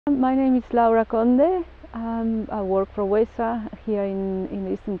My name is Laura Conde. I work for WESSA here in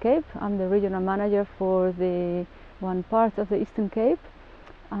the Eastern Cape. I'm the regional manager for the one part of the Eastern Cape,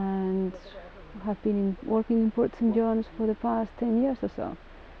 and have been working in Port St John's for the past 10 years or so.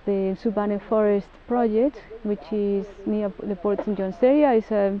 The Ntsubane forest project, which is near the Port St John's area,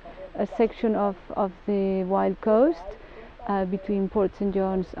 is a section of the wild coast between Port St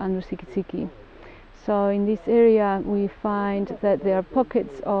John's and Rusikisiki. So in this area we find that there are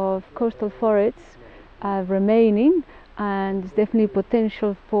pockets of coastal forests remaining, and there's definitely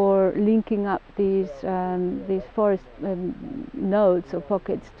potential for linking up these forest nodes or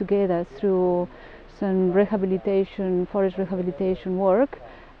pockets together through some forest rehabilitation work.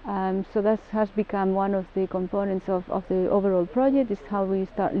 So that has become one of the components of the overall project, is how we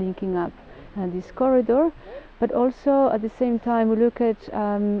start linking up this corridor. But also at the same time we look at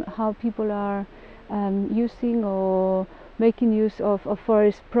how people are using or making use of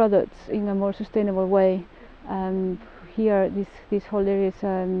forest products in a more sustainable way. Here this whole area is,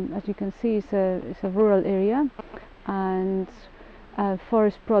 as you can see, is a rural area, and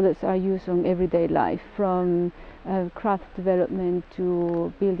forest products are used on everyday life, from craft development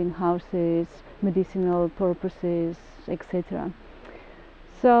to building houses, medicinal purposes, etc.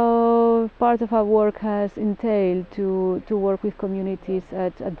 So part of our work has entailed to work with communities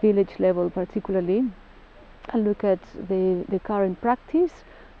at village level particularly, and look at the current practice,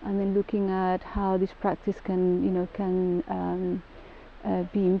 and then looking at how this practice can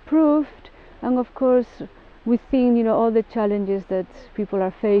be improved, and of course within all the challenges that people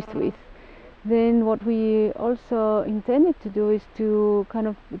are faced with. Then what we also intended to do is to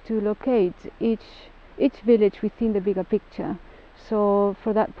locate each village within the bigger picture. So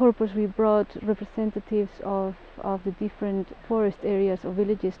for that purpose we brought representatives of the different forest areas or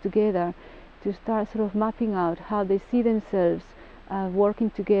villages together to start sort of mapping out how they see themselves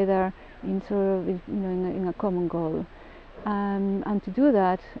working together in in a common goal. And to do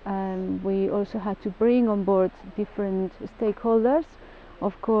that we also had to bring on board different stakeholders.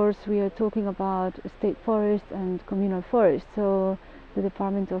 Of course we are talking about state forest and communal forest, so the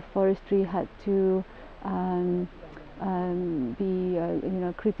Department of Forestry had to be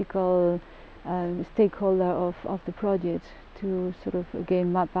a critical stakeholder of the project, to sort of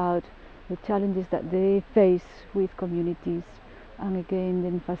again map out the challenges that they face with communities, and again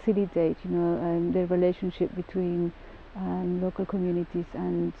then facilitate the relationship between local communities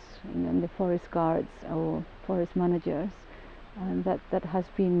and the forest guards or forest managers. And that has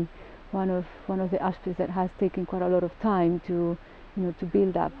been one of the aspects that has taken quite a lot of time to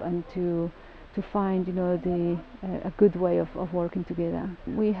build up and to find a good way of working together.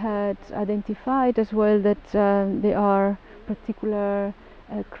 We had identified as well that there are particular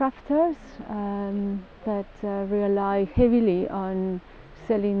crafters that rely heavily on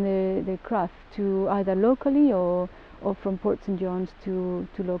selling the craft to either locally or from Port St John's to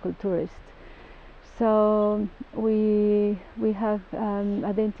local tourists. So we have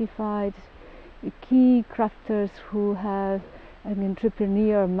identified key crafters who have an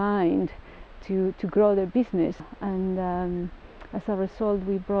entrepreneur mind to grow their business, and as a result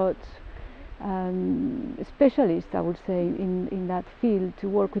we brought specialists, I would say, in that field to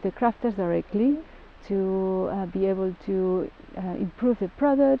work with the crafters directly, to be able to improve the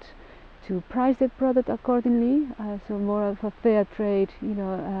product, to price the product accordingly, so more of a fair trade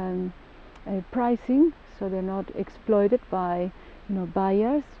pricing, so they're not exploited by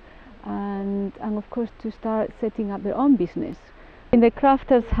buyers, and of course to start setting up their own business. And the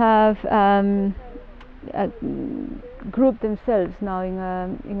crafters have grouped themselves now in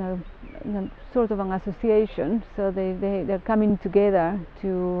a sort of an association, so they're coming together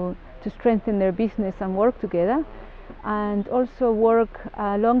to strengthen their business and work together, and also work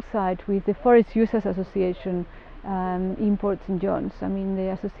alongside with the Forest Users Association in Port St John's. I mean,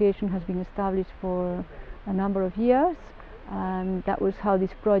 the association has been established for a number of years, and that was how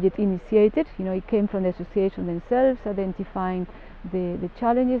this project initiated. It came from the association themselves, identifying the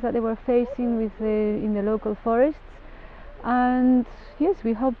challenges that they were facing in the local forests. And yes,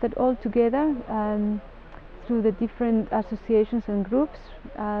 we hope that all together, through the different associations and groups,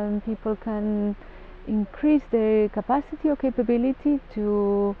 people can increase their capacity or capability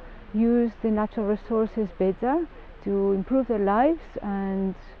to use the natural resources better, to improve their lives,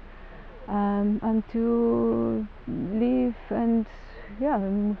 and to live in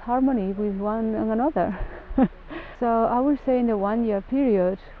harmony with one and another. So I would say in the 1 year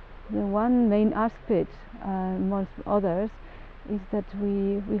period, the one main aspect, amongst others, is that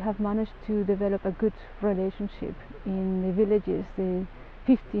we have managed to develop a good relationship in the villages, the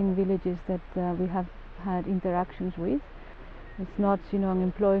 15 villages that we have had interactions with. It's not, an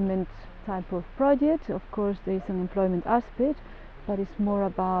employment type of project. Of course, there is an employment aspect, but it's more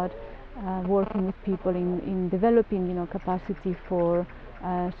about working with people in developing, capacity for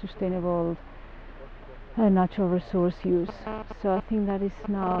sustainable natural resource use. So I think that is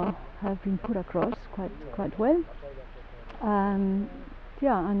now have been put across quite well.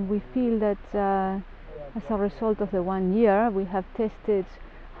 And we feel that as a result of the 1 year, we have tested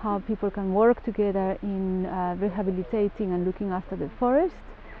how people can work together in rehabilitating and looking after the forest,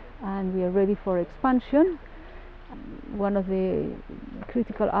 and we are ready for expansion. One of the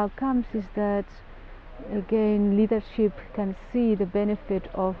critical outcomes is that, again, leadership can see the benefit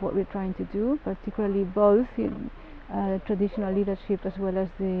of what we're trying to do, particularly both in traditional leadership as well as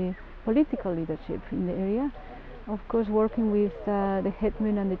the political leadership in the area. Of course, working with the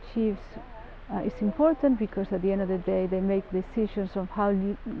headmen and the chiefs is important, because at the end of the day they make decisions of how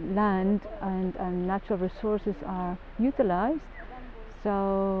land and natural resources are utilized.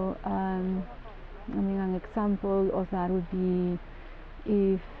 So an example of that would be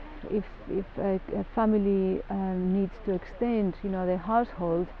if a family needs to extend, their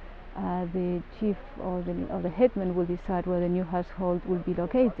household, the chief or the headman will decide where the new household will be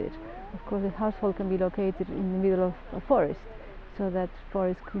located. Of course, the household can be located in the middle of a forest, so that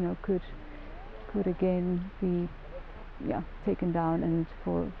forest, could again be taken down and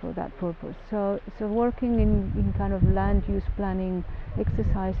for that purpose. So working in kind of land use planning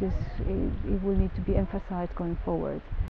exercises, it will need to be emphasized going forward.